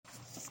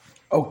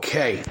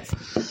Okay,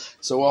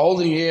 so we're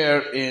holding here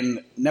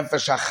in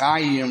Nefesh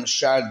hachaim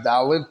shaar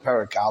Dalit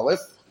Perek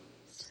Aleph,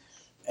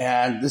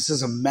 and this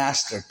is a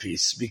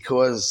masterpiece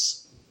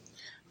because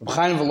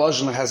Chaim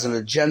Volozhin has an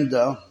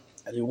agenda,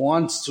 and he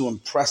wants to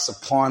impress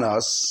upon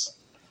us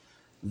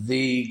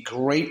the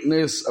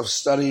greatness of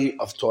study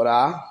of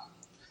Torah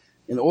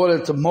in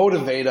order to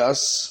motivate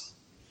us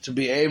to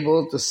be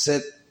able to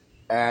sit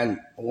and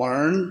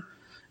learn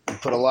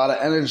and put a lot of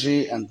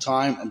energy and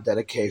time and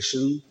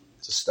dedication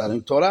to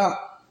studying Torah.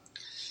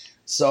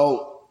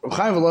 So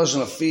Chaim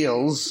Volozhin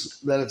feels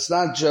that it's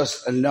not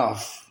just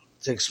enough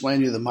to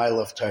explain to you the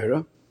mile of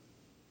Torah.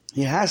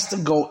 He has to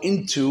go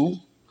into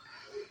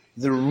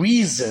the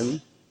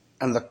reason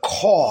and the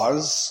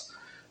cause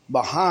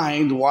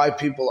behind why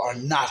people are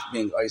not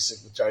being Isaac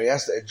the Torah. He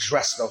has to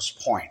address those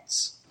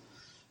points.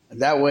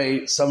 And that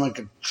way someone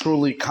can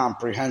truly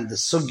comprehend the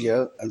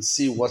sugya and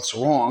see what's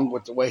wrong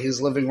with the way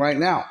he's living right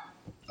now.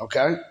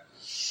 Okay?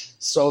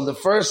 So the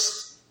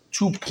first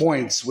 2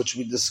 points which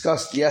we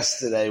discussed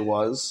yesterday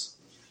was,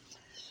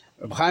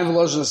 Reb Chaim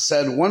Volozhin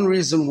said one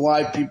reason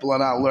why people are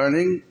not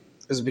learning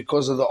is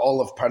because of the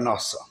Ol of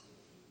Parnasa.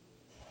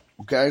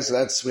 Okay,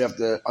 so we have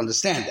to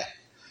understand that.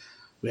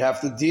 We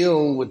have to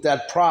deal with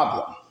that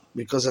problem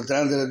because at the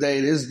end of the day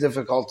it is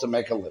difficult to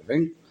make a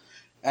living,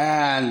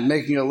 and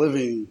making a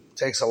living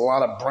takes a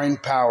lot of brain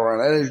power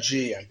and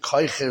energy and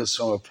koiches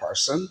from a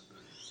person.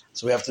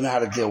 So we have to know how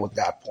to deal with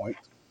that point.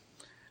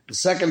 The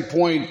second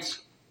point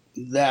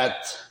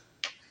that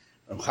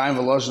Reb Chaim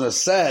Volozhin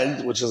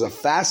said, which is a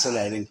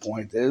fascinating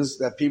point, is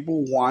that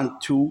people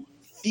want to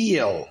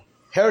feel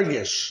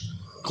hergish,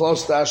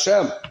 close to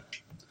Hashem.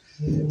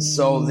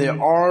 So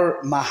there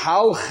are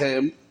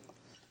mahalchim,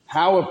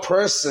 how a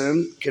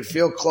person can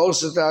feel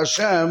closer to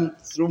Hashem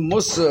through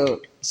Musa,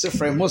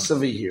 Sifrei Musa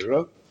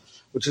V'Yira,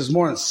 which is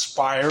more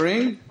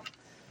inspiring,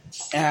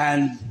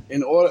 and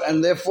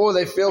therefore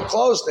they feel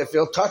close, they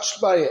feel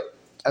touched by it,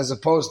 as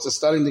opposed to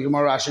studying the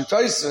Gemara Rashi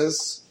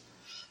Tosfos.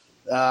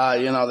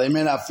 They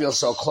may not feel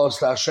so close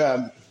to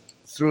Hashem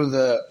through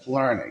the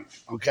learning,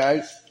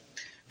 okay?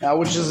 Now,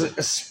 which is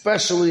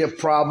especially a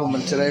problem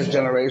in today's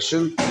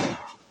generation,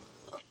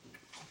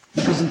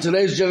 because in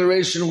today's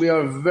generation we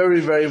are very,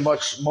 very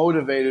much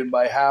motivated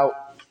by how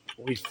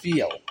we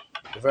feel.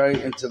 We're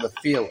very into the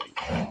feeling.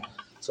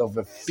 So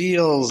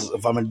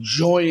if I'm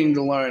enjoying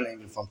the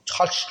learning, if I'm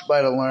touched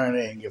by the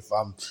learning, if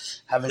I'm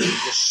having a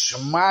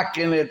geschmack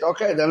in it,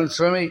 okay, then it's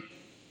for me.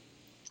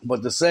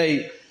 But to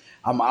say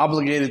I'm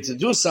obligated to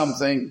do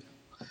something,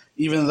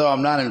 even though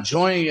I'm not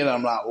enjoying it,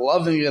 I'm not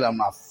loving it, I'm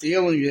not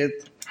feeling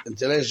it, in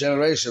today's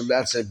generation,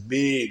 that's a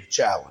big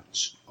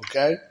challenge,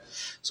 okay?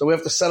 So we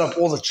have to set up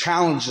all the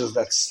challenges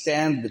that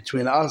stand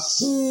between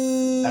us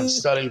and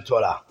studying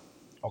Torah,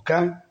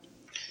 okay?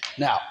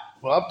 Now,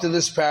 we're up to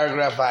this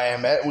paragraph,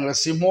 V'hayemet. We're going to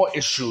see more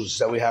issues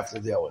that we have to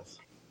deal with.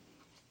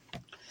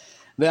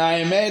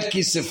 V'hayemet ki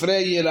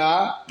sifrei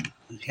yira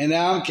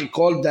hinam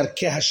kekol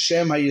darkei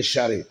Hashem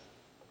hayesharim.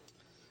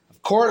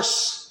 Of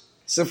course,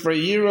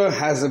 Sifrei Yira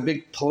has a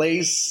big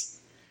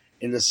place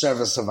in the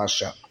service of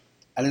Hashem.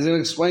 And he's going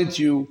to explain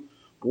to you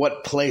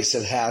what place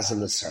it has in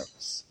the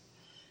service.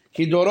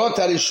 Ki dorot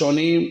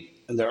harishonim,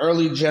 in the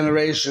early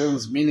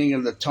generations, meaning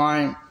in the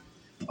time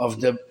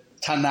of the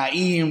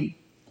Tanaim,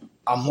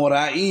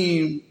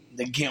 Amoraim,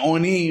 the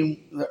Geonim,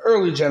 the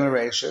early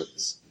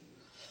generations,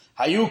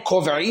 Hayu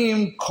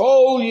kov'im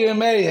kol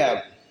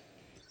yemeihem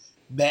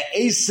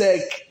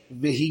be'esek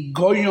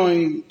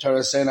v'higoyon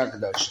Torasena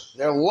Kedosha.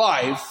 Their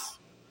life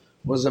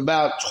was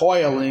about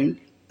toiling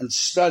and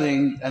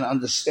studying and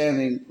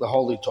understanding the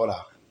Holy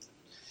Torah.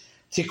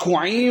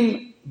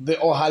 Tiku'im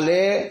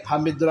be'ohale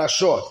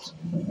hamidrashot.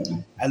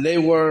 And they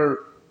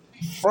were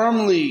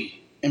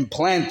firmly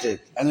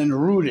implanted and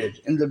enrooted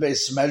in the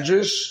Beis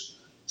Medrash,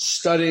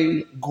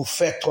 studying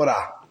Gufei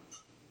Torah.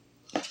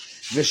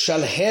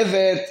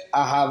 V'shalhevet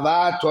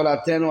ahava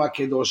Toratenu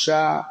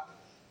HaKedosha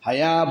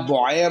haya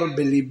bo'er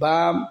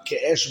belibam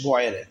ke'esh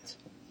bo'eret.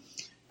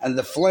 And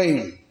the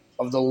flame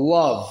of the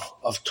love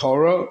of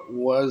Torah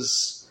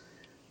was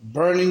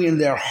burning in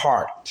their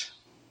heart.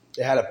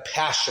 They had a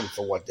passion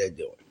for what they're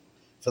doing,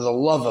 for the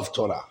love of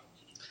Torah.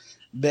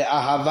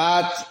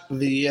 Be'ahavat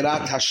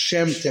v'yirat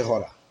Hashem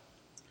tehora.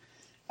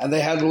 And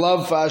they had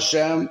love for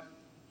Hashem,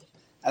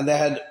 and they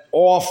had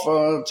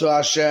awe to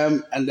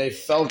Hashem, and they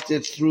felt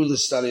it through the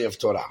study of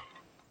Torah.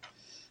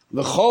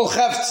 V'chol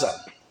chefza.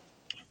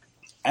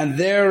 And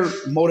their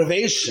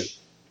motivation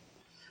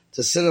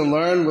to sit and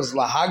learn was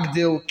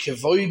lahagdil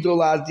kevoidu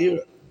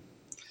la'adir,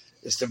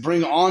 is to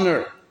bring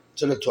honor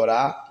to the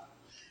Torah.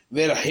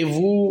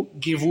 V'erhivu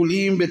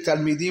givulim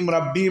betalmidim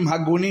rabbim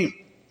hagunim.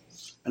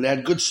 And they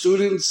had good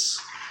students,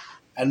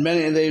 and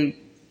they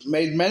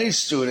made many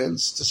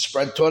students to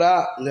spread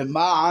Torah,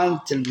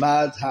 lema'an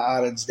tilmad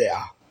ha'aretz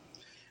de'ah.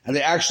 And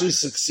they actually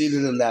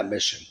succeeded in that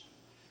mission.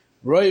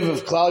 Roiv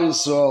of Klal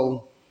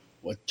Yisrael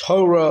were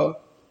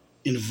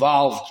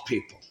Torah-involved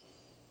people.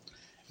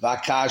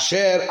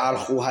 V'kasher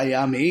archu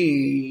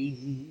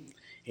hayamim,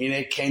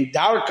 hine ken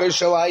darka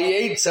shel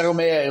hayetzer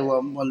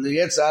me'elam. When the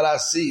Yetzer Hara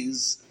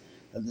sees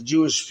that the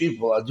Jewish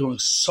people are doing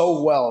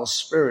so well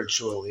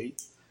spiritually,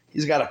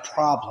 he's got a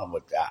problem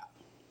with that.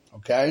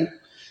 Okay?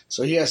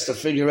 So he has to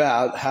figure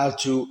out how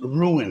to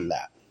ruin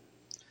that.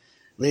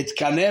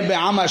 Litkaneh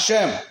be'am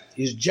Hashem.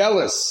 He's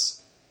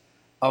jealous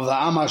of the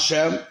Am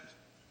Hashem.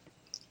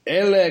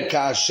 Ele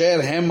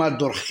kasher hem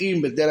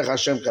adorchim b'derech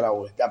Hashem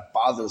karaui. That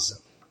bothers him.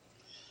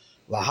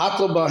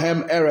 Lahatlo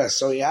b'hem eres.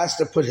 So he has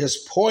to put his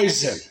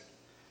poison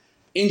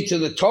into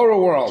the Torah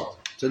world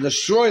to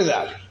destroy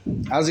that.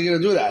 How's he going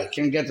to do that? He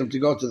can't get them to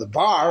go to the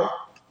bar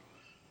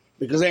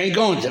because they ain't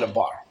going to the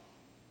bar.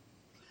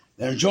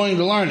 They're enjoying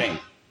the learning.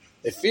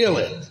 They feel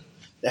it.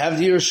 They have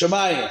the Yiras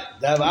Shamayim.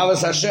 They have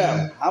Avos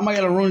Hashem. How am I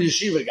going to ruin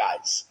yeshiva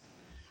guys?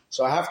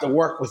 So I have to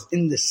work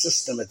within the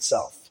system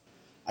itself.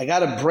 I got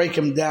to break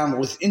them down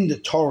within the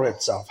Torah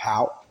itself.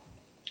 How?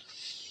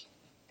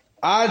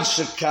 Ad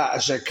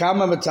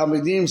shekama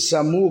v'talmidim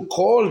samu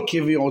kol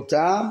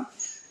kiviotam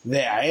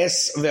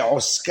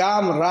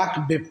ועוסקם רק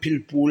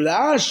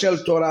בפלפולה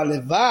של תורה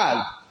לבד,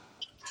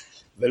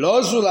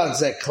 ולא זולת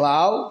זה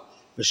כלל,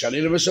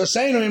 ושנינו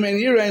ושעשינו אם אין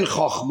יראה אין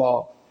חוכמה,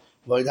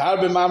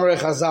 וידהר במאמרי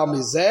חז"ל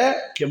מזה,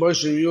 כמו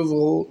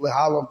שיובאו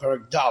להלום פרק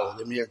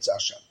ד' אם ירצה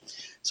השם.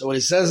 So what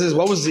he says is,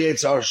 what was the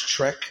Yitzhar's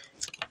trick?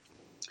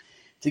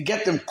 To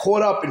get them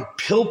caught up in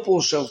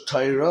pilpul shel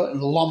Torah,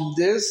 in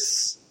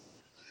lumdis,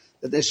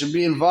 that they should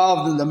be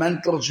involved in the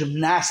mental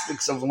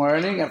gymnastics of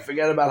learning and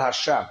forget about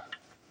Hashem.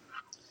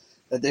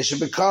 That they should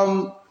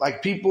become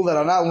like people that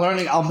are not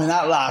learning al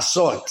minat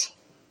la'asot.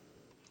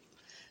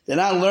 They're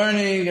not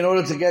learning in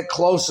order to get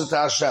closer to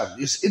Hashem.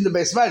 In the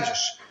Beis Medrash,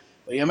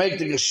 where you make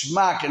the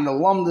geschmack and the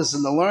lumdus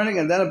and the learning,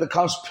 and then it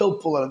becomes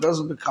pilpul and it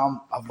doesn't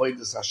become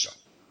avodas Hashem.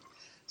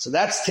 So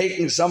that's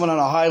taking someone on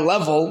a high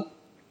level,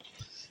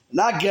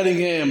 not getting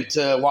him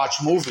to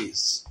watch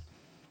movies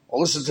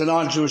or listen to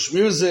non-Jewish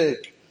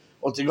music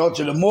or to go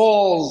to the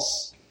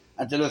malls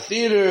and to the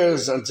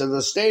theaters and to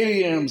the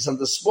stadiums and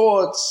the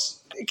sports.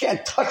 You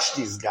can't touch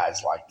these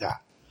guys like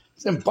that.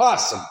 It's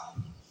impossible.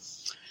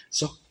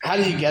 So how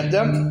do you get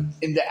them?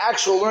 In the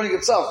actual learning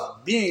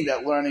itself, being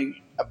that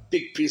learning, a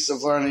big piece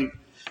of learning,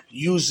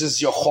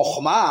 uses your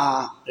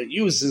chokhmah, it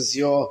uses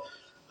your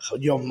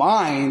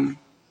mind,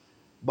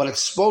 but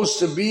it's supposed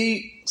to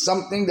be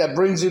something that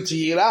brings you to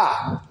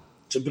yirah,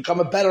 to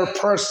become a better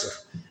person,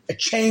 a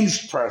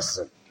changed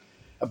person,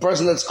 a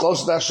person that's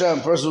closer to Hashem,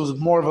 a person who's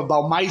more of a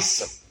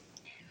balmaisim.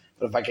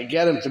 But if I could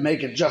get him to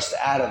make it just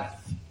out of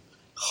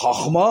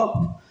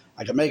Chochmah,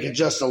 I can make it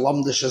just a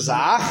lamda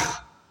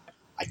shazach.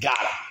 I got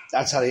him.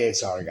 That's how the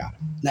Yitzhar got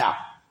him. Now,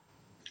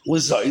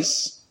 with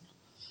Zois,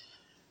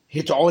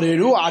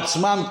 hit'oreru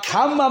atzmam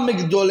kama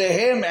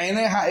migdolehem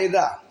einei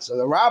ha'edah. So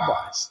the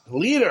rabbis, the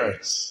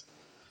leaders,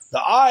 the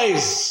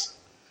eyes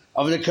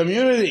of the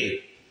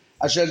community,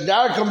 asher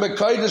darkam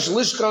bekodesh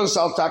lishkos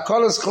al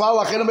takolos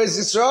klal achinu beis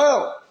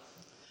Yisrael.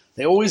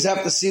 They always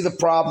have to see the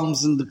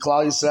problems in the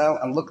Klal Yisrael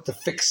and look to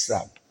fix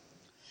them.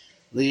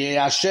 They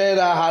have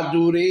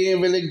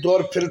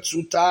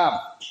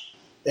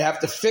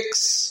to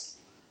fix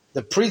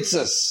the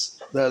pritzes,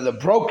 the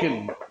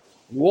broken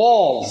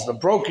walls, the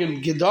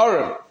broken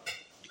gidorim.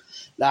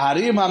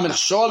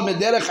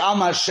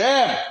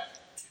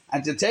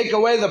 And to take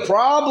away the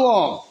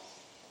problem.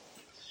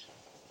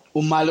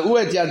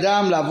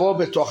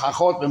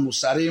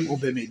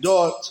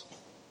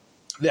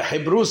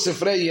 וחיברו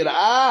ספרי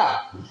יראה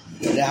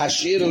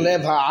להשאיר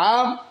לב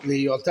העם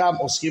להיותם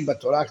עוסקים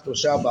בתורה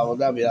הקדושה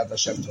ובעבודה ביראת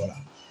השם תורה.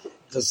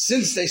 Because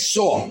since they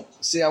saw,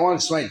 see, I want to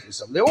explain to you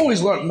something. They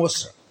always learned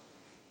Musar.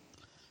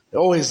 They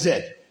always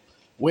did.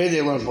 Where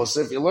they learned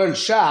Musar, if you learn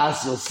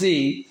Shas, you'll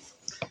see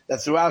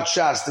that throughout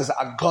Shas there's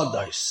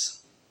Agados.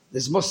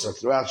 There's Musar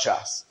throughout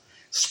Shas,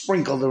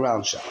 sprinkled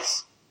around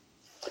Shas.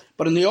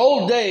 But in the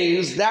old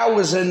days, that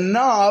was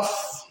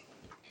enough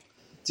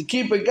to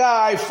keep a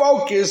guy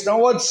focused on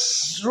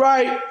what's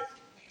right.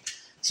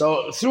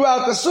 So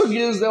throughout the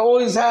sugyas, they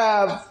always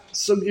have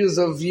sugyas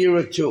of year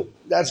or two.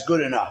 That's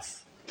good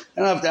enough.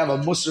 They don't have to have a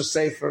Musar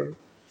Sefer.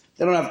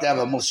 They don't have to have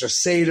a Musar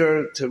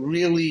Seder to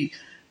really,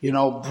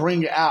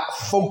 bring out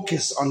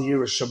focus on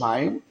Yiras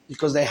Shamayim,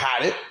 because they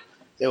had it.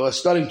 They were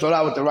studying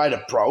Torah with the right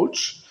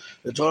approach.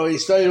 The Torah, you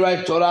study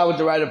Torah with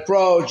the right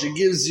approach, it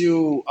gives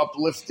you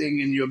uplifting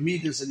in your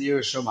midas and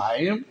Yiras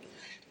Shamayim.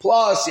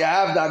 Plus, you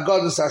have the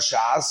Agodas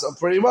HaShas, so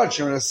pretty much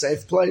you're in a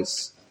safe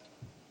place.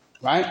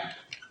 Right?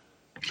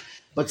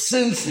 But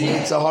since the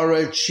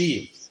Yitzhahara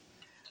achieved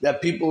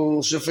that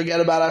people should forget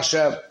about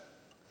Hashem,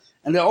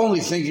 and they're only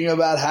thinking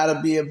about how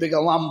to be a big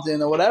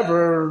alamdin or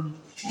whatever,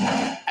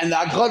 and the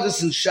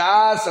Agodas and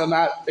Shas are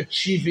not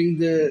achieving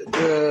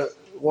the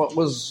what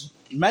was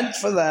meant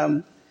for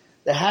them,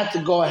 they had to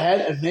go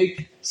ahead and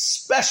make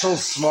special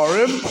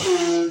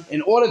svarim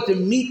in order to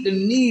meet the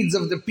needs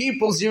of the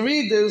people's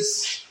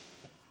Yeridis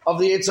of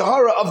the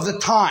Yitzhahara of the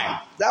time.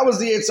 That was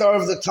the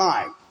Yitzhahara of the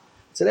time.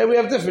 Today we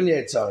have different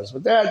Yitzhaharas,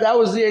 but that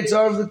was the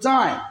Yitzhahara of the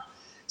time.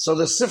 So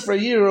the Sifra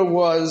Yira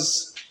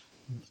was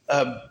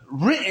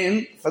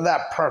written for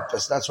that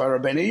purpose. That's why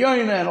Rabbeinu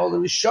Yoina and all the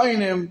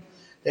Rishonim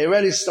they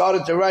already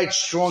started to write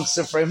strong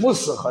Sifrei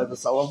Musa,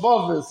 Chovos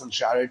HaLevavos, and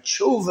Shaar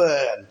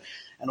Tshuva,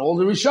 and all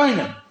the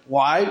Rishonim.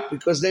 Why?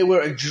 Because they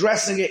were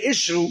addressing an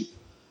issue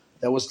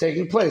that was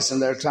taking place in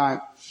their time.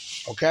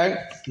 Okay?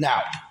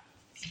 Now,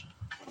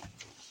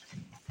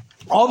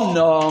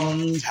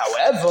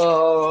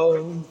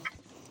 however,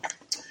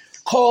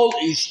 Kol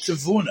Ish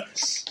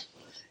Tevunas,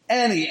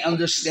 any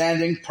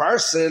understanding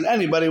person,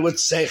 anybody would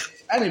say,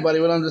 anybody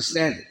would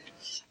understand it.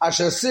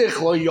 Asher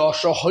Sichlo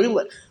Yosha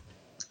Hoylech,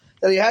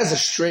 that he has a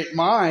straight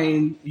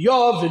mind,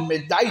 Yov in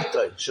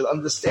Medaita, should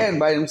understand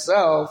by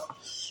himself,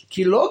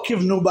 the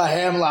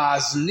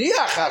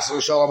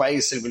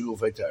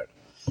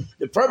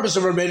purpose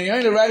of Rabbeinu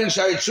Yonah writing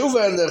Shaar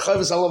Tshuva and the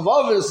Chovos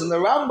HaLevavos and the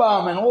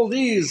Rambam and all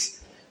these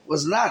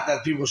was not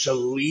that people should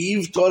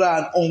leave Torah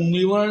and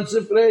only learn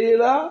Sifrei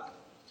Yirah.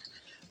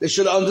 They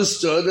should have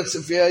understood that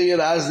Sifrei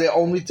Yirah is there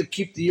only to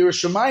keep the Yiras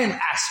Shamayim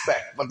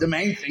aspect, but the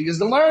main thing is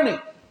the learning.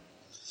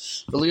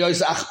 The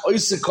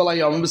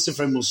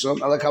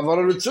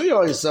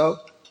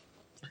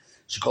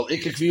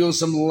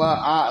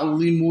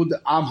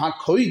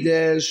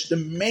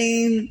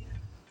main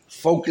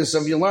focus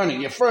of your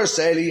learning, your first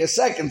Seder, your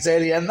second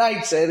Seder, your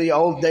night Seder, your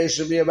whole day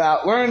should be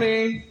about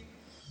learning.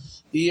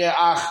 And you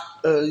have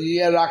to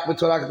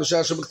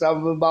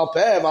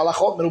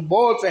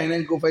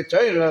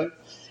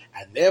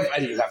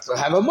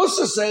have a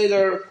Musa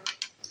Seder,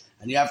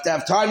 and you have to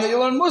have time that you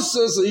learn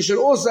Musa, so you should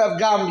also have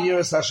Gam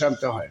Yiras Hashem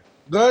Tahir.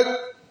 Good?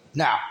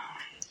 Now,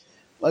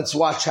 let's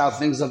watch how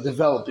things are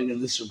developing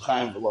in this Reb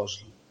Chaim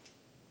Volozhin.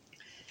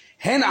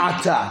 Hen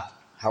Ata,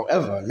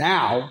 however,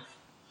 now,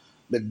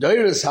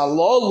 B'Doros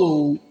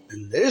Halolu,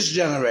 in this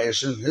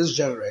generation, his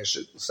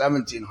generation,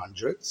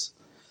 1700s,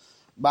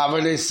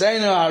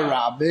 B'Avodeseinu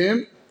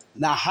Harabim,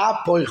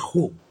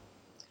 Nahapoichu,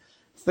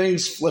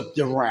 things flipped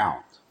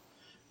around.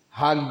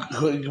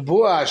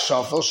 Hagbuah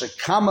Shofel,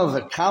 Shekama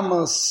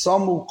V'Kama,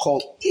 Somu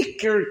Kol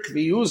Iker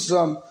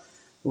Kviyusam,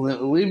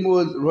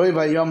 Limud Roiv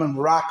Hayomim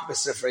Rak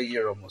B'Sifrei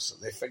Yirah Musa.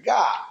 They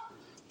forgot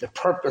the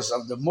purpose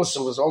of the Musa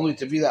was only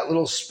to be that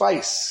little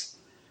spice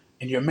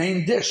in your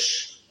main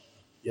dish.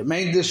 Your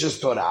main dish is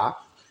Torah,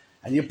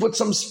 and you put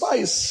some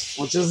spice,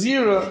 which is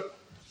Yirah,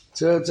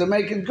 to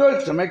make it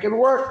good, to make it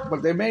work.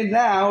 But they made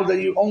now that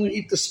you only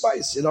eat the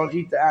spice. You don't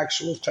eat the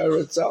actual Torah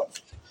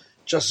itself.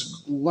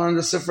 Just learn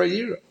the Sifrei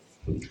Yirah.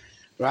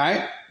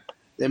 Right?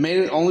 They made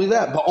it only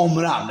that.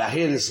 Ba'omram. Now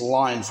hear this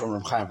line from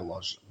Reb Chaim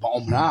Volozhin.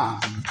 Ba'omram.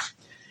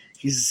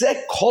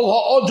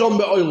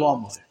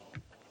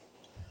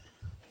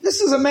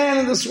 This is a man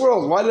in this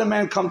world. Why did a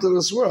man come to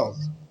this world?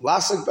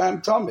 Lasik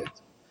bam tamid.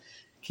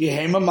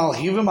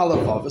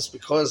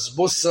 Because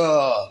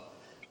Musa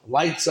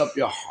lights up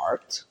your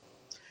heart.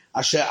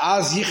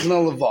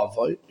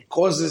 It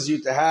causes you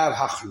to have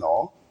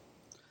hachno,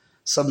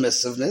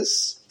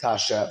 submissiveness.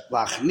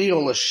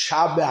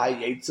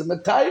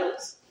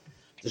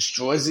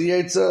 Destroys the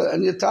Yetzer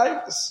and your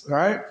taivas,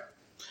 right?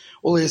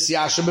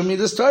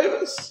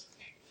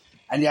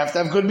 And you have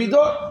to have good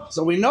midot.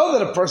 So we know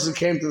that a person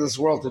came to this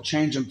world to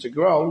change him, to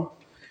grow.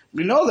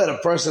 We know that a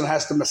person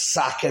has to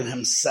masaken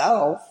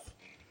himself.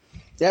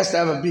 He has to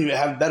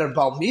have better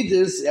bal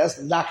midas. He has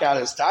to knock out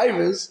his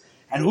taivas.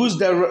 And who's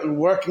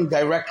working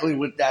directly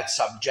with that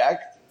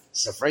subject?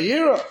 Sifrei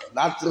Yirah.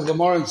 Not the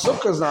Gemara and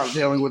Sukkah is not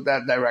dealing with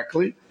that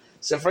directly.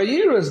 Sifrei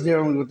Yirah is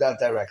dealing with that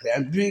directly.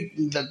 And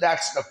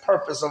that's the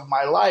purpose of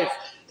my life,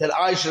 that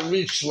I should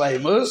reach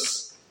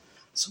Shleimus.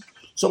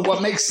 So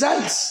what makes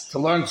sense? To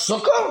learn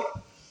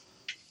Sukkah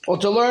or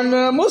to learn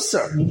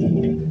Musa?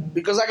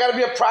 Because I got to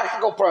be a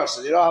practical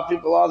person. You know how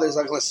people are? They're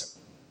like, listen,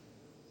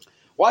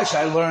 why should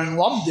I learn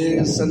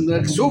Lamdis and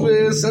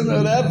Ksubis and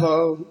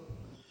whatever?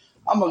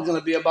 I'm going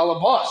to be a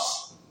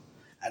balabas.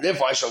 And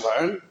therefore I should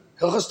learn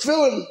Hilchos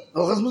Tefillin.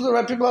 Hilchos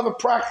Musa. People have a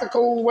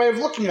practical way of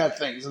looking at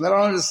things, and they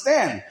don't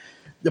understand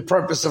the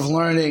purpose of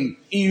learning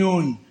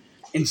Iyun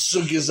in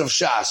Sugyas of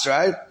Shas,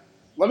 right?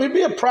 Let me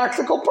be a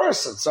practical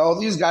person. So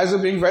these guys are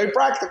being very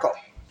practical.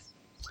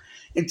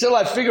 Until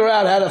I figure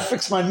out how to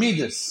fix my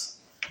midas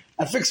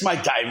and fix my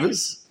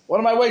taivas, what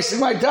am I wasting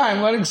my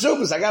time learning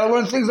Subas? I got to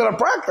learn things that are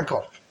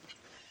practical.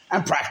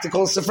 And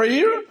practical is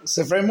Sifrei Yirah,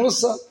 Sifrei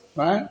Musa,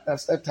 right?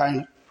 That's that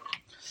time.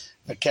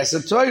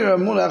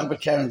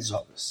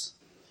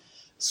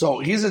 So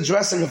he's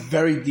addressing a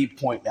very deep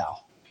point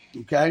now.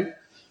 Okay?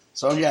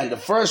 So again, the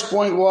first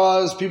point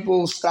was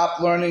people stop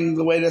learning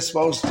the way they're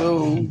supposed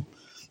to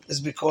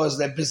is because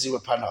they're busy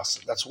with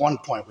Parnasa. That's one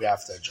point we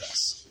have to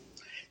address.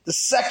 The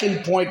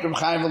second point Reb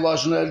Chaim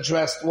Volozhin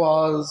addressed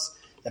was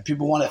that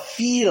people want to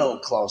feel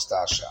close to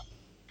Hashem.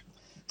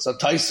 So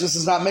Taisvis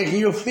is not making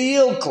you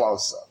feel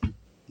closer.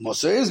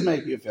 Musa is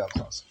making you feel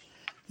closer.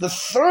 The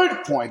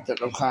third point that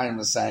Reb Chaim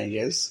is saying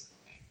is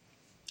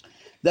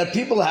that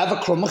people have a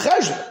krum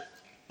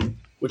cheshbon,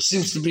 which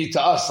seems to be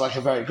to us like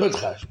a very good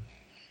cheshbon.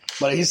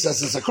 But he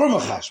says it's a krum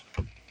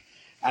cheshbon.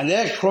 And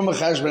their krum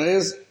cheshbon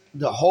is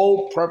the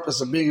whole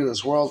purpose of being in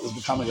this world is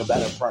becoming a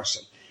better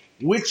person.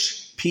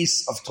 Which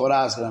piece of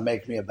Torah is going to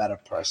make me a better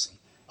person?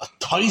 A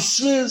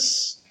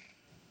Taisvis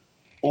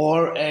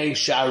or a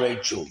Shaar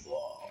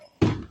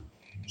Tshuva?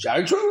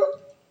 Shari Tshuva.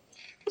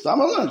 So I'm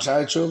going to learn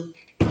Shari Tshuva.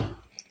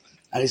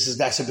 And he says,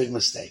 that's a big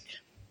mistake.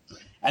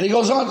 And he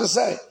goes on to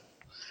say,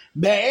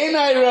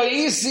 Be'enai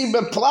ra'isi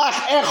beplach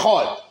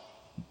echod.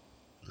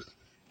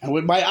 And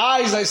with my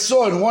eyes I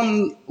saw in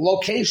one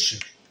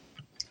location,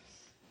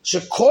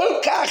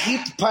 shekol kach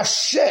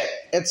hitpashet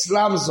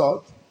etzlam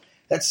zot,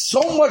 that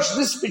so much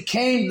this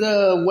became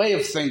the way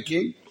of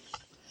thinking,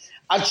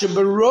 at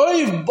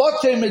sheberoiv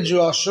botei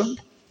midrashim,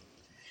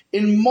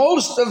 in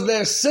most of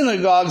their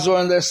synagogues or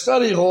in their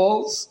study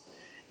halls,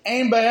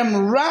 ein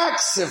behem rak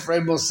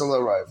sifrei musar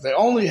l'roiv. They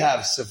only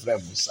have sifrei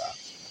musar.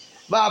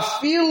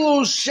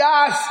 Va'afilu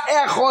shas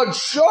echod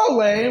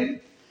sholem,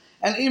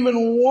 and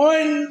even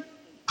one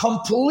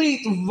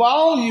complete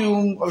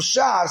volume of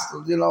shas,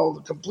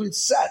 the complete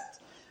set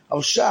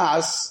of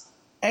shas,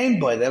 ein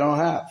boy, they don't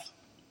have.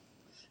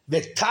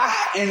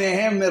 V'tach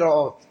enehem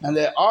mirot, and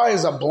their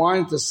eyes are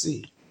blind to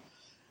see.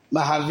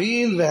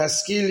 Mahavin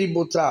v'haskili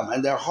butam,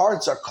 and their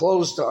hearts are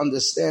closed to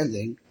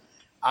understanding.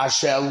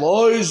 Asher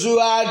lo zu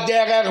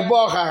derech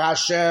bochar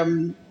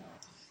Hashem.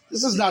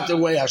 This is not the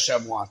way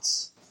Hashem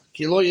wants.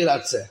 Ki lo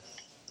yiratzeh.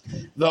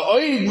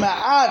 V'oid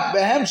ma'at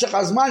behemshech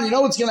hazman. You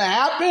know what's going to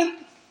happen?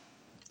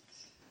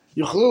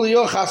 Yuchlu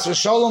liyo chas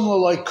v'sholom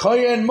l'loi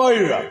koyen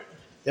moira.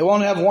 They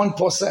won't have one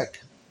posek.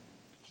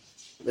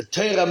 The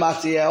Torah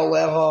matiyeh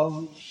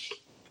leho.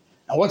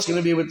 And what's going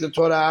to be with the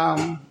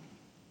Torah?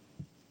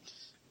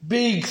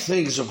 Big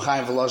things Reb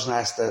Chaim Volozhin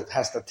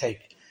has to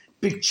take.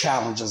 Big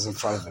challenges in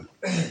front of him.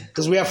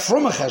 Because we have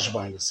frumah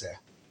cheshbonos here.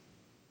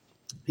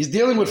 He's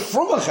dealing with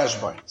frumah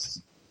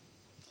cheshbonos.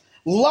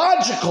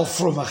 Logical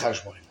frumah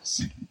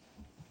cheshbonos.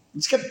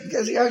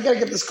 I got to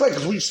get this clear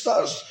because we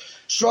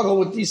struggle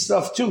with these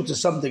stuff too to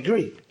some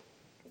degree.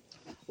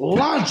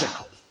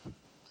 Logical.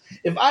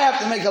 If I have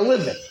to make a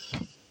living,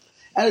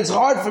 and it's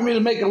hard for me to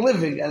make a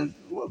living, and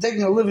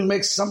taking a living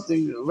makes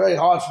something very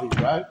hard for you,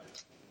 right?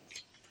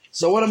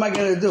 So what am I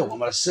going to do? I'm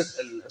going to sit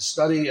and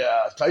study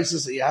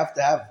Taisus that you have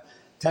to have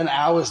 10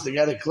 hours to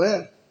get it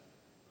clear?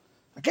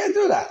 I can't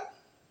do that.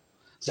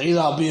 So either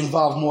I'll be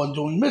involved more in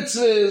doing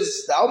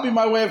mitzvahs, that'll be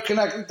my way of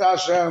connecting to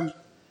Hashem,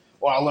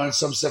 or I'll learn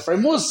some Sifrei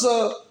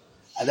Musa,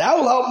 and that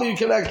will help me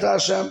connect to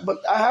Hashem, but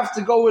I have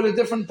to go with a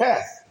different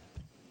path.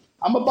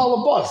 I'm a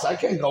balabas. I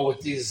can't go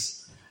with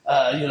these,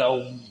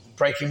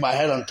 breaking my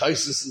head on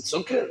Taisus and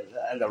Sukkah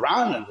and the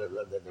Ran and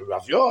the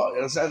Rav Yor.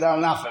 That's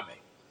not for me.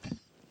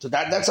 So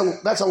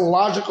that's a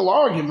logical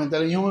argument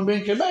that a human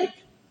being can make.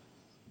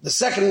 The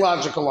second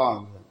logical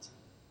argument.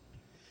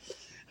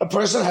 A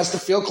person has to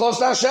feel close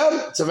to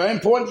Hashem. It's a very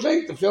important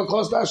thing to feel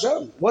close to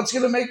Hashem. What's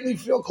going to make me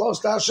feel close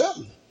to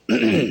Hashem?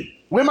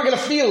 Where am I going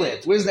to feel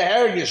it? Where's the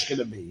hergish going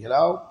to be,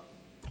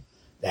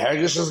 The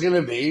hergish is going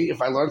to be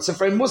if I learn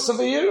Sifrei Musa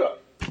v'Yira.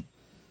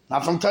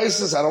 Not from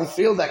Taisus. I don't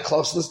feel that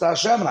closeness to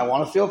Hashem, and I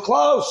want to feel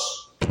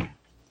close.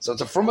 So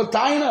it's from a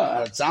taina,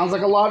 and it sounds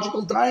like a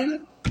logical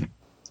taina.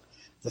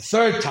 The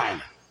third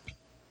taina,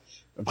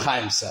 Reb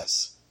Chaim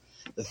says,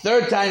 the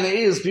third taina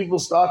is people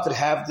start to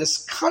have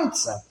this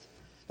concept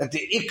that the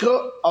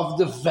ikar of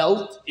the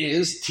Welt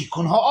is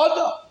tikkun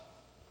ha'adam.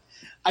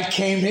 I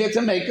came here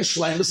to make a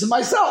shleimus in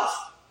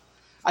myself.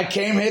 I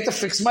came here to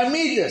fix my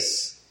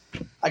midas.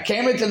 I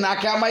came here to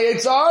knock out my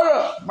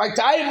yitzhara, my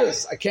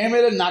taivas. I came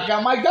here to knock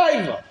out my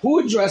gaiva. Who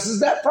addresses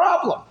that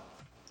problem?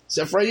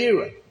 Sifrei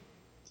Yira.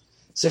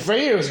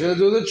 Sifrei Yira is going to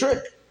do the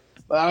trick.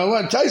 But I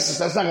learn Taisus,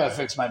 that's not going to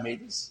fix my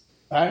midas.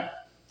 Right?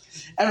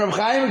 And Reb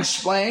Chaim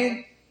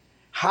explained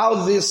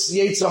how this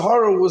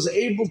Yetzirah was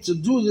able to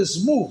do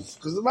this move,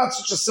 because it's not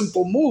such a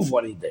simple move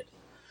what he did.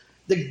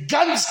 The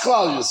Gans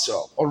Klal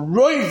Yisrael, or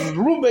Roiv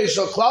Rubei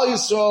Shel Klal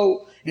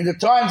Yisrael, in the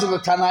times of the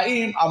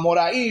Tanaim,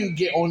 Amoraim,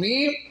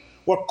 Geonim,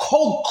 were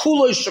called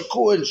Kulei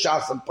Shakur and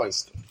Shas and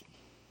Paiskim.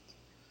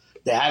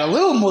 They had a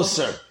little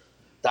Musar,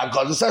 that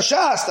Goddess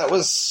HaShas, that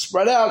was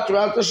spread out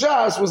throughout the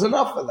Shas, was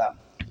enough for them.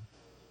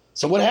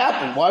 So what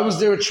happened? Why was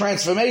there a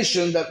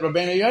transformation that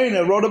Rabbeinu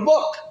Yoina wrote a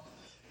book?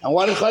 And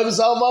why did Chovos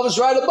HaLevavos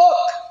write a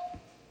book?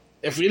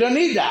 If you don't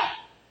need that.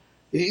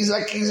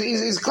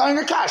 He's calling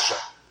a kasha.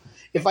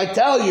 If I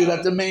tell you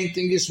that the main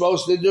thing you're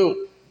supposed to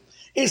do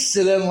is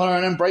sit and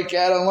learn and break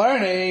out and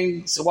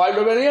learning, so why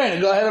did Rabbeinu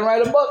Yoina go ahead and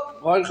write a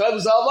book? Why did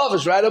Chovos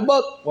HaLevavos write a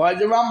book? Why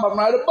did Rambam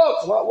write a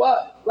book?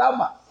 What?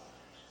 Lama.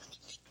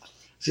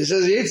 So he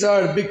says,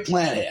 Yitzhar had a big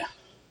plan here.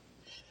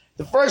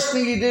 The first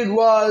thing he did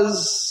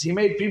was he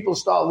made people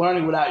start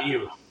learning without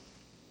you.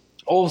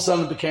 All of a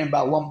sudden it became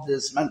about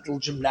lumpness, mental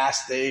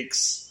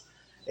gymnastics.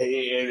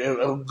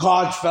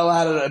 God fell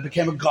out of it. It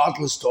became a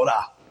godless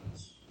Torah.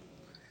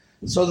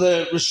 So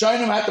the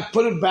Rishonim had to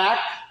put it back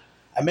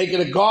and make it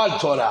a God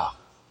Torah.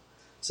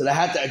 So they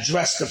had to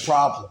address the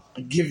problem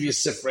and give you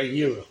Sifrei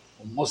Yira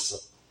or Musa,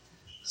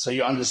 so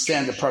you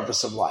understand the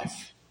purpose of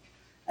life.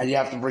 And you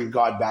have to bring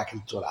God back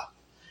into Torah.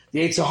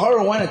 The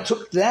Yetzirah went and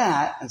took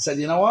that and said,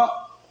 you know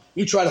what?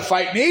 You try to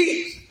fight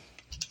me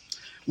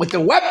with the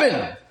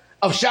weapon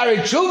of Shari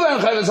Tshuva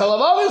and Chovos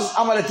HaLevavos,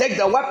 I'm going to take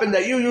the weapon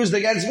that you used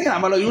against me and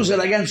I'm going to use it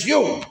against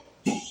you.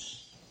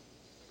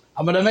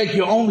 I'm going to make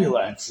you only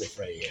learn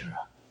Sifrei Yira.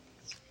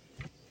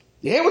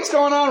 You hear what's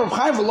going on? Reb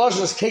Chaim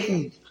Volozhin is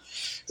taking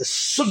the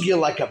sugya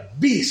like a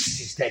beast.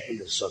 He's taking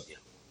the sugya.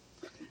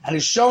 And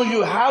he's showing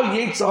you how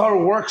Yetzer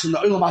Hara works in the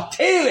Olam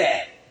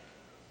HaTorah.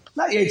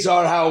 Not Yetzer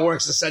Hara, how it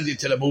works to send you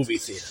to the movie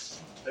theater.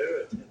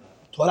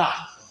 Torah.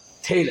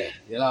 Torah.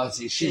 You know, it's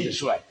Yeshiva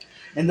Shway.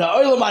 In the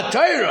Olam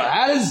HaTorah,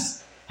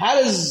 how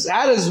does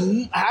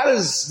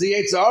the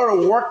Yetzer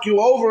Hara work you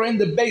over in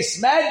the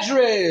base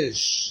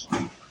medrash?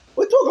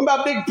 We're talking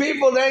about big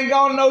people. They ain't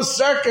going to no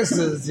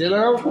circuses, you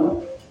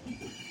know?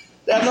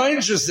 They have no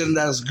interest in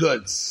those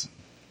goods.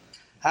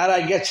 How do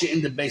I get you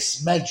in the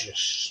base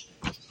medrash?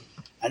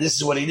 And this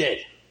is what he did.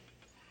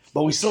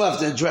 But we still have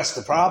to address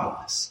the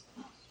problems.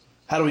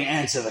 How do we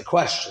answer the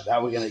question?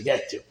 How are we going to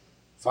get to?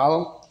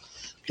 Follow?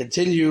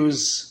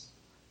 Continues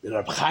the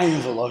Reb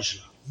Chaim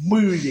Volozhin.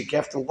 You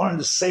have to learn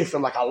the Sefer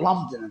like a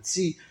lamdan and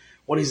see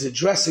what he's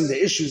addressing,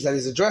 the issues that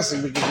he's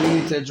addressing, because we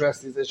need to address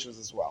these issues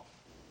as well.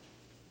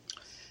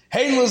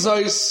 Hein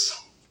lezois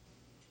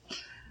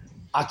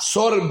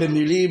atzor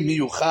b'milim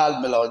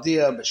miyuchal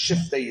melodiya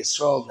b'shiftei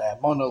Yisrael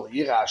ne'amono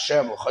l'yira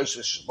Hashem l'chosh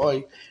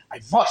v'shmoy.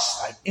 I'm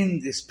in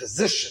this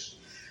position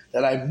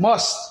that I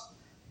must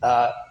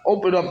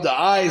open up the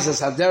eyes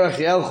as haderech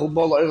yelchu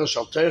bo l'oira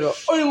shal Torah.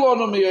 Oy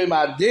lonu miyoyim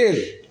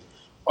adir,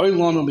 oy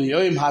lonu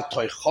miyoyim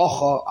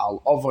hatoichocha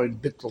al ovoid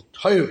bittul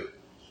Torah.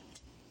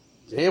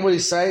 Do you hear what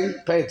he's saying?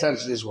 Pay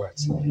attention to these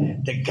words.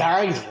 The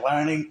guy's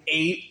learning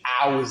 8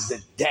 hours a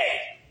day.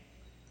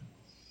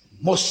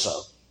 Musa.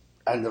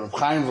 And the Reb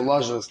Chaim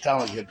Volozhin is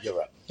telling him,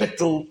 you're a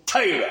bittul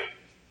Torah.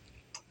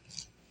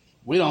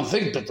 We don't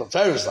think bittul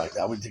Torah is like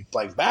that. We think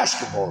playing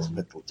basketball is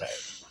bittul Torah.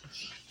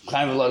 Reb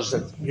Chaim Volozhin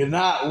said, you're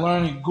not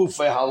learning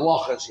gufei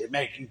halachas, you're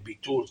making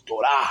bitul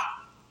Torah.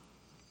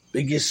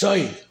 Big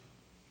yisoid.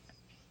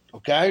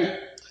 Okay?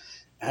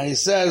 And he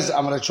says,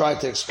 I'm going to try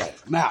to explain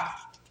it. Now,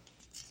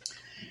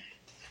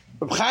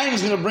 Reb Chaim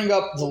is going to bring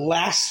up the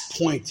last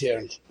point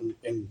here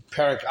in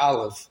Perek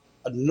Aleph,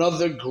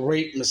 another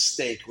great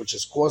mistake which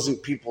is causing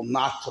people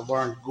not to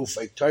learn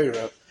Gufei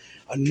Torah,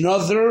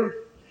 another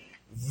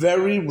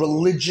very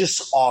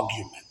religious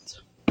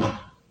argument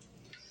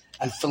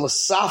and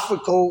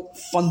philosophical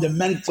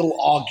fundamental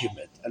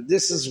argument. And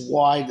this is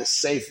why the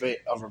Sefer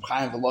of Reb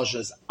Chaim Volozhin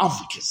is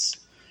amkis,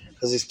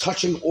 because he's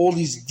touching all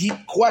these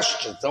deep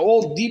questions. They're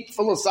all deep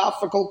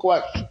philosophical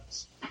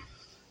questions.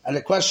 And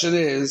the question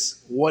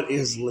is, what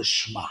is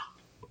Lishma?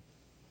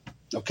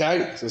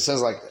 Okay? So it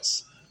says like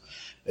this.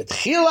 I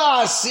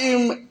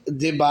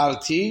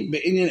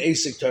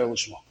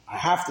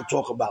have to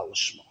talk about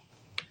Lishma.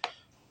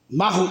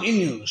 Mahu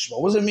inyan Lishma.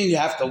 What does it mean you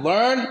have to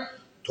learn?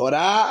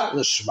 Torah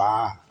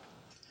Lishma.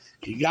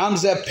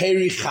 Because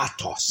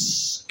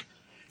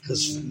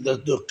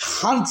the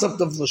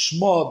concept of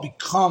Lishma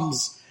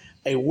becomes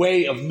a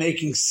way of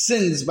making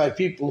sins by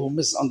people who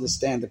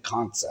misunderstand the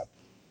concept.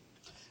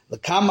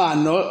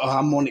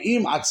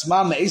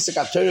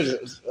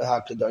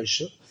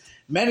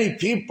 Many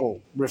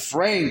people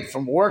refrain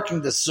from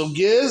working the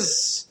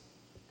sugyas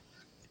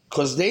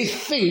because they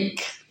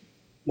think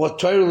what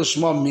Torah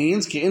Lishma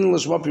means, ki in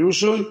Lishma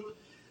Pirushu,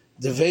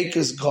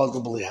 Devekas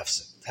Godly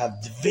Hefsek, to have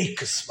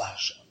Devekas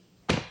Hashem.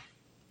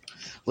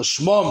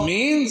 Lishma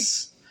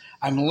means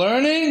I'm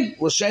learning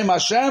L'Shem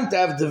Hashem to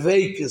have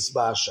Devekas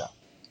Hashem,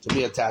 to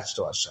be attached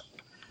to Hashem.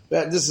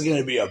 This is going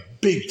to be a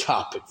big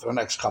topic for the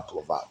next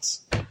couple of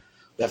hours.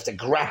 We have to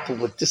grapple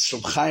with this.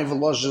 Reb Chaim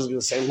Volozhin is going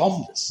to say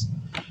Lomdus,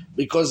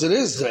 because it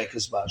is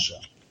Devekas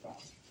Hashem.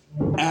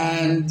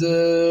 And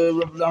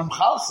Reb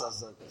Ramchal says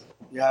that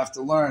you have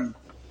to learn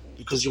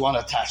because you want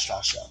to attach to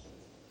Hashem.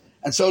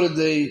 And so did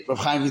the Reb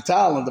Chaim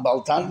Vital and the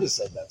Baal Tanya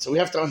said that. So we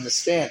have to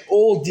understand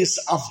all this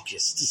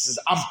amkis. This is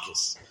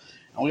amkis.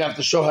 And we have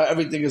to show how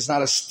everything is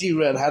not a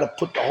stira and how to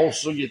put the whole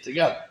sugya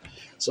together.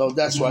 So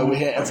that's why we're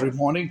here every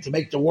morning, to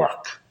make the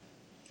work.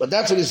 But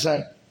that's what he's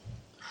saying.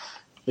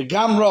 And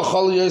not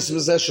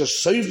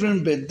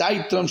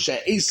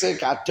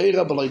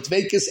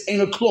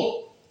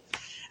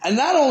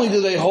only do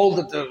they hold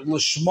that the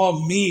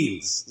Lishma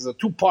means, there's a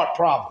two-part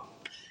problem.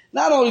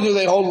 Not only do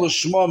they hold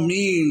Lishma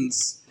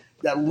means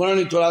that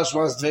learning Torah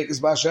Lishma is Dvekas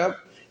B'Hashem,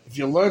 if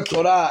you learn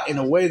Torah in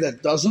a way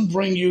that doesn't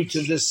bring you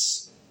to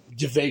this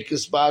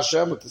Dvekas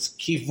B'Hashem, with this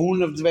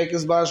kivun of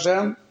Dvekas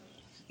B'Hashem,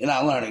 you're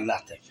not learning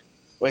nothing.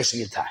 Wasting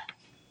your time.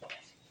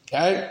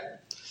 Okay?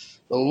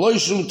 The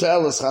Loishum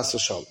Tel is Chas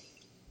V'Sholem.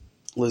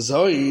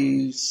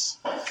 L'zois,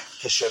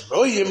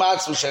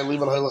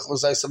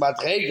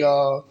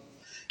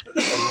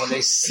 and when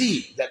they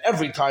see that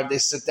every time they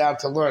sit down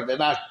to learn, they're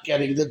not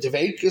getting the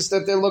dvekas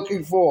that they're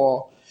looking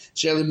for.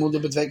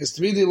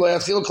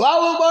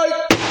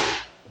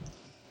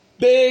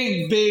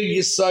 Big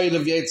yisoid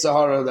of Yetzer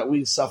Hara that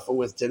we suffer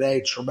with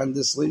today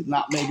tremendously.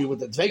 Not maybe with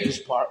the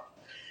dvekas part,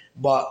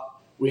 but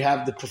we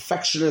have the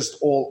perfectionist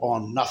all or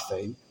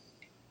nothing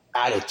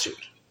attitude.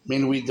 I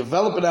mean, we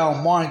develop in our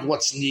mind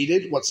what's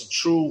needed, what's a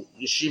true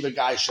yeshiva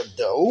guy should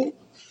do.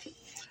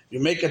 You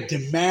make a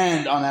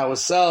demand on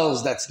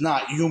ourselves that's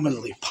not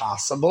humanly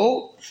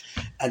possible.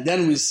 And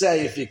then we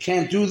say, if you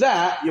can't do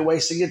that, you're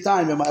wasting your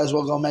time. You might as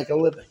well go make a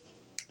living.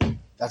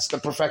 That's the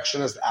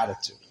perfectionist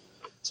attitude.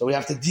 So we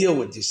have to deal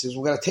with these things.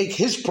 We're going to take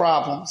his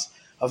problems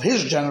of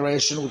his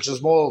generation, which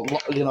is more,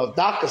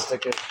 darkest,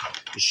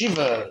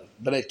 yeshiva,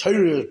 b'nei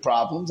Torah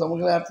problems, and we're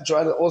going to have to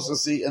try to also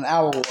see in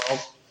our world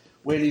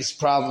where these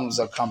problems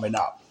are coming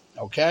up.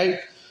 Okay?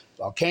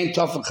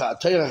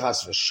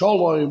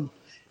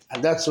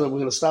 And that's where we're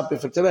going to stop here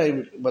for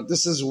today. But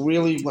this is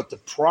really what the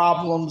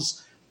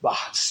problems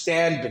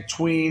stand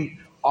between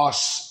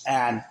us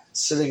and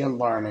sitting and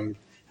learning,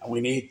 and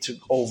we need to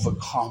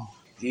overcome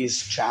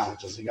these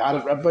challenges. You got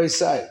it? Rabbi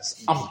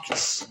says,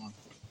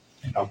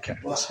 Okay,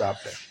 we'll stop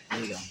there.